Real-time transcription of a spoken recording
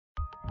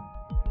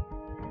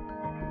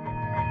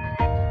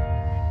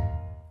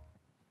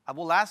I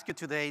will ask you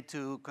today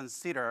to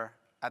consider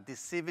a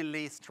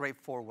deceivingly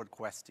straightforward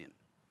question.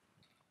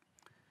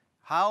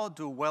 How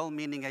do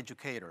well-meaning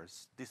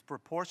educators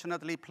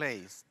disproportionately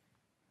place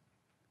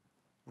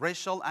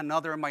racial and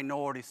other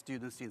minority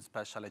students in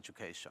special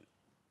education?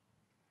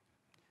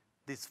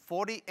 This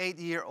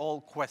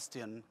 48-year-old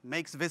question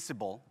makes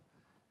visible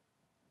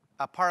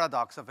a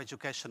paradox of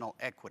educational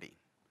equity,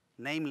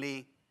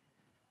 namely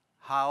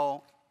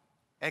how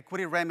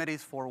equity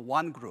remedies for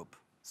one group,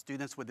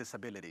 students with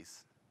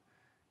disabilities,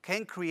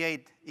 can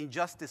create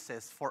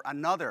injustices for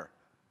another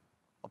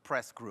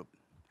oppressed group,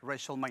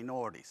 racial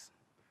minorities,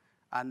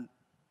 and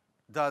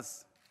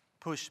thus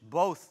push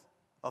both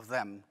of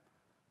them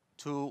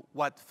to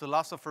what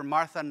philosopher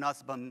Martha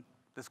Nussbaum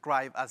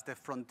described as the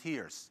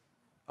frontiers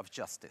of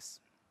justice.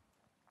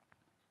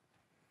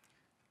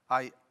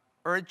 I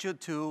urge you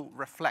to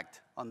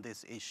reflect on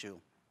this issue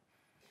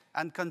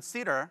and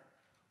consider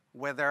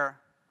whether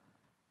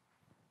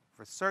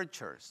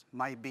researchers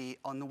might be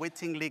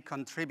unwittingly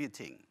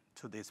contributing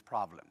to this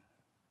problem.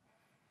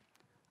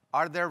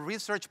 Are there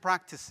research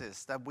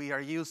practices that we are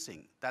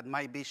using that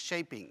might be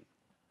shaping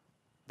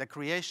the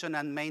creation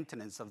and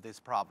maintenance of this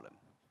problem?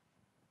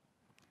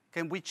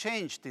 Can we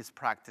change these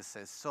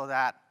practices so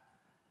that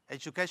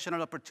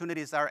educational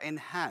opportunities are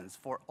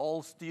enhanced for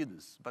all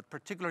students, but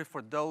particularly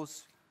for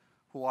those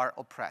who are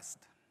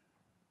oppressed?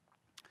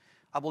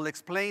 I will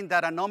explain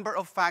that a number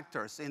of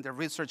factors in the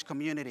research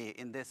community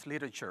in this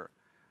literature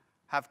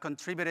have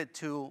contributed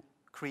to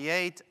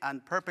create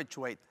and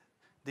perpetuate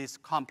this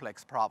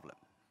complex problem.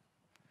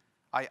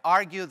 I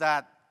argue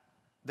that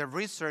the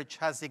research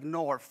has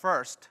ignored,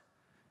 first,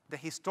 the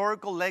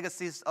historical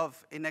legacies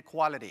of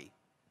inequality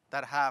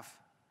that have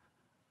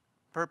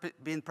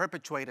been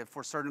perpetuated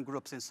for certain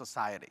groups in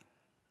society.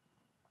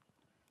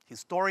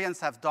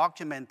 Historians have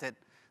documented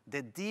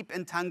the deep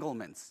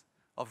entanglements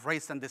of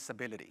race and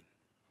disability.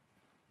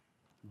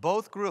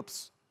 Both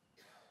groups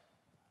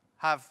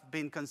have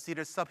been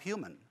considered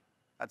subhuman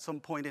at some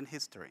point in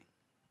history.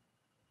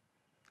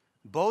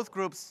 Both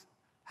groups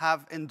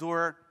have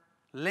endured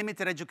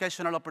limited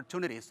educational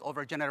opportunities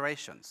over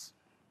generations.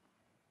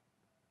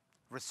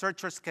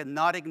 Researchers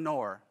cannot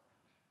ignore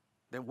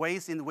the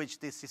ways in which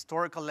these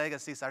historical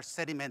legacies are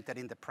sedimented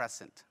in the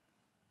present.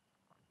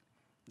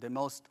 The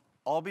most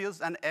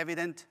obvious and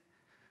evident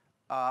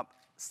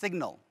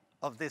signal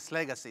of these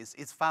legacies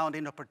is found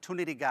in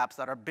opportunity gaps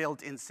that are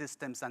built in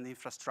systems and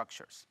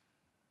infrastructures.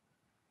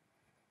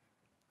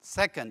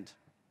 Second,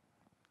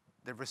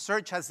 the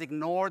research has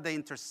ignored the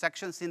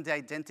intersections in the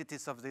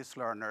identities of these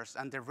learners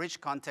and the rich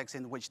context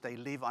in which they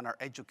live and are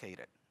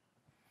educated.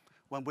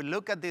 When we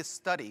look at these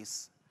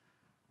studies,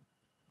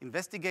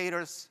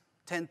 investigators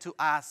tend to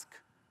ask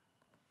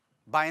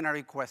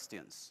binary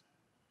questions.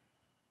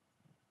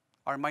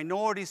 Are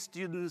minority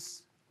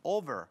students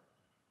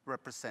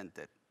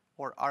overrepresented,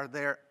 or are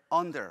they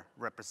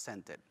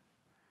underrepresented?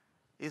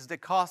 Is the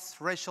cause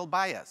racial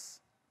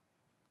bias,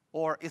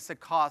 or is it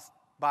caused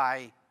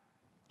by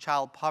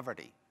child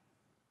poverty?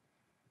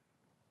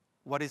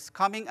 What is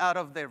coming out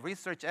of the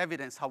research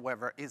evidence,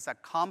 however, is a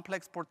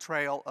complex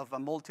portrayal of a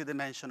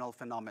multidimensional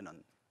phenomenon.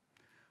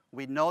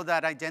 We know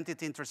that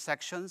identity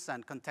intersections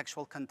and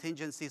contextual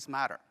contingencies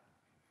matter.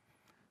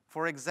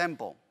 For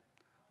example,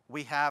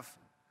 we have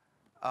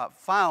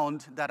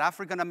found that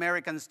African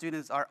American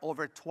students are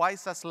over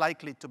twice as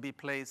likely to be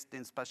placed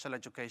in special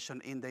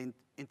education in the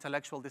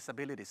intellectual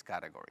disabilities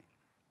category.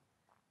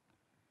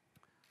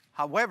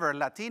 However,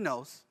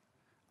 Latinos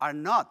are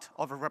not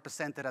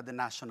overrepresented at the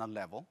national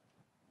level,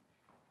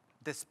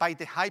 despite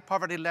the high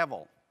poverty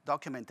level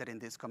documented in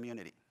this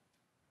community.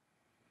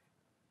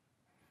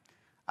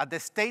 At the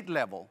state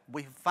level,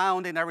 we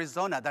found in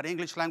Arizona that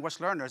English language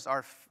learners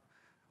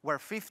were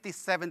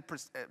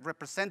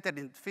represented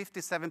in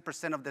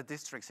 57% of the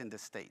districts in the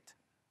state.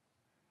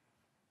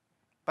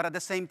 But at the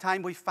same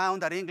time, we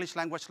found that English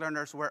language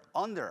learners were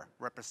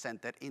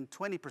underrepresented in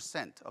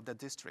 20% of the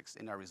districts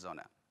in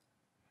Arizona.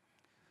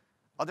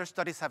 Other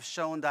studies have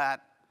shown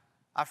that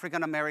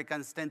African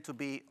Americans tend to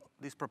be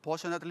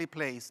disproportionately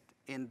placed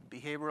in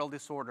behavioral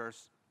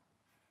disorders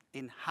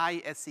in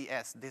high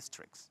SES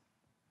districts,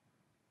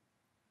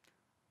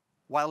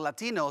 while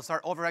Latinos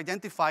are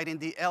over-identified in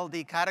the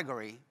LD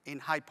category in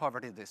high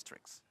poverty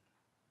districts.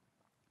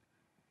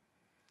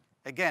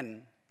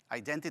 Again,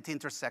 identity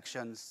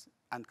intersections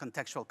and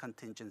contextual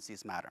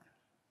contingencies matter.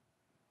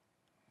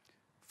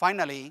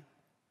 Finally,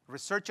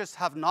 researchers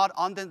have not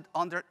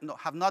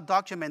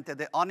documented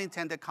the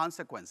unintended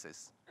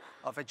consequences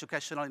of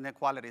educational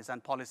inequalities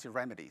and policy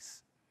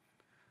remedies.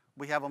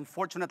 We have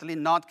unfortunately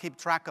not kept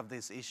track of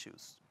these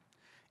issues.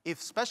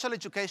 If special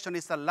education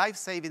is a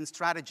life-saving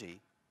strategy,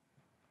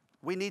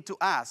 we need to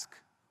ask,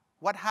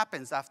 what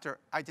happens after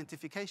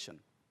identification?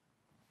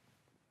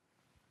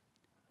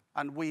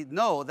 And we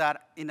know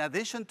that in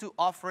addition to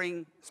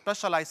offering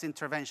specialized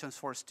interventions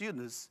for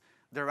students,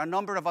 there are a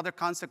number of other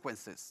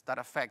consequences that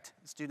affect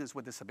students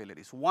with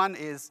disabilities. One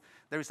is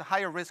there is a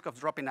higher risk of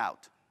dropping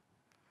out.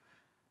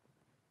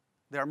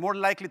 They are more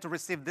likely to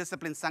receive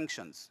discipline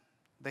sanctions.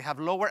 They have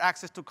lower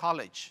access to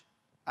college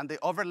and the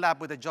overlap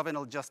with the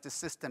juvenile justice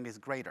system is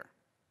greater.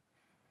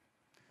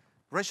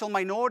 Racial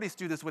minority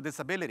students with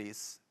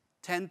disabilities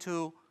tend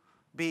to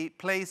be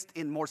placed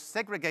in more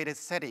segregated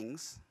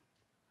settings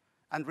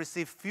and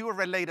receive fewer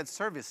related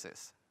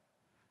services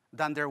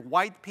than their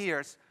white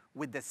peers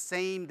with the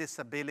same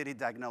disability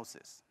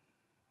diagnosis.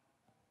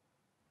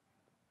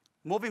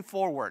 Moving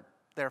forward,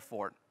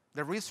 therefore,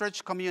 the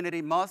research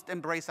community must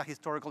embrace a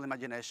historical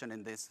imagination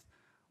in this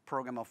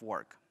program of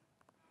work.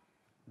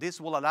 This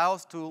will allow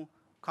us to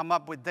come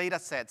up with data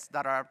sets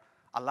that are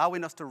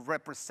allowing us to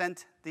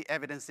represent the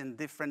evidence in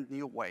different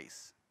new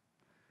ways.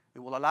 It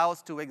will allow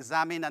us to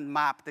examine and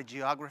map the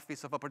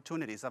geographies of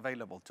opportunities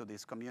available to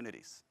these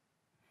communities.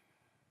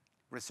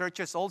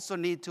 Researchers also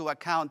need to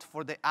account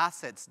for the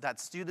assets that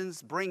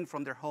students bring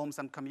from their homes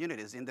and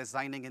communities in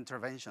designing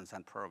interventions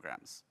and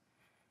programs.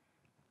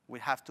 We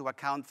have to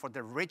account for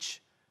the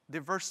rich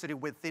diversity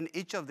within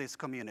each of these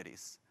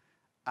communities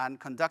and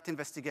conduct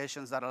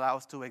investigations that allow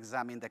us to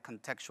examine the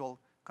contextual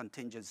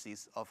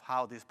contingencies of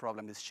how this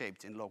problem is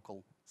shaped in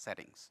local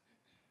settings.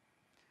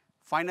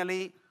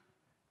 Finally,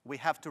 we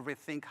have to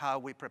rethink how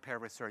we prepare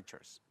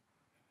researchers.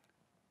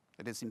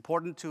 It is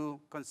important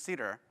to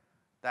consider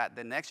that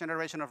the next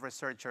generation of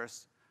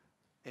researchers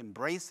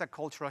embrace a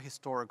cultural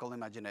historical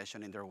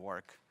imagination in their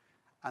work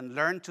and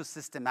learn to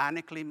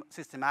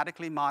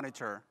systematically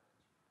monitor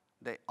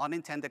the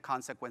unintended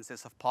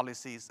consequences of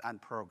policies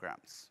and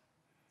programs.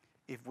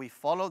 If we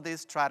follow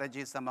these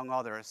strategies, among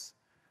others,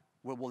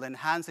 we will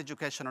enhance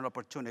educational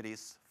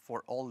opportunities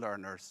for all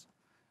learners,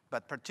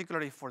 but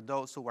particularly for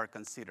those who are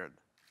considered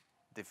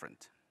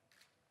different.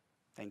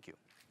 Thank you.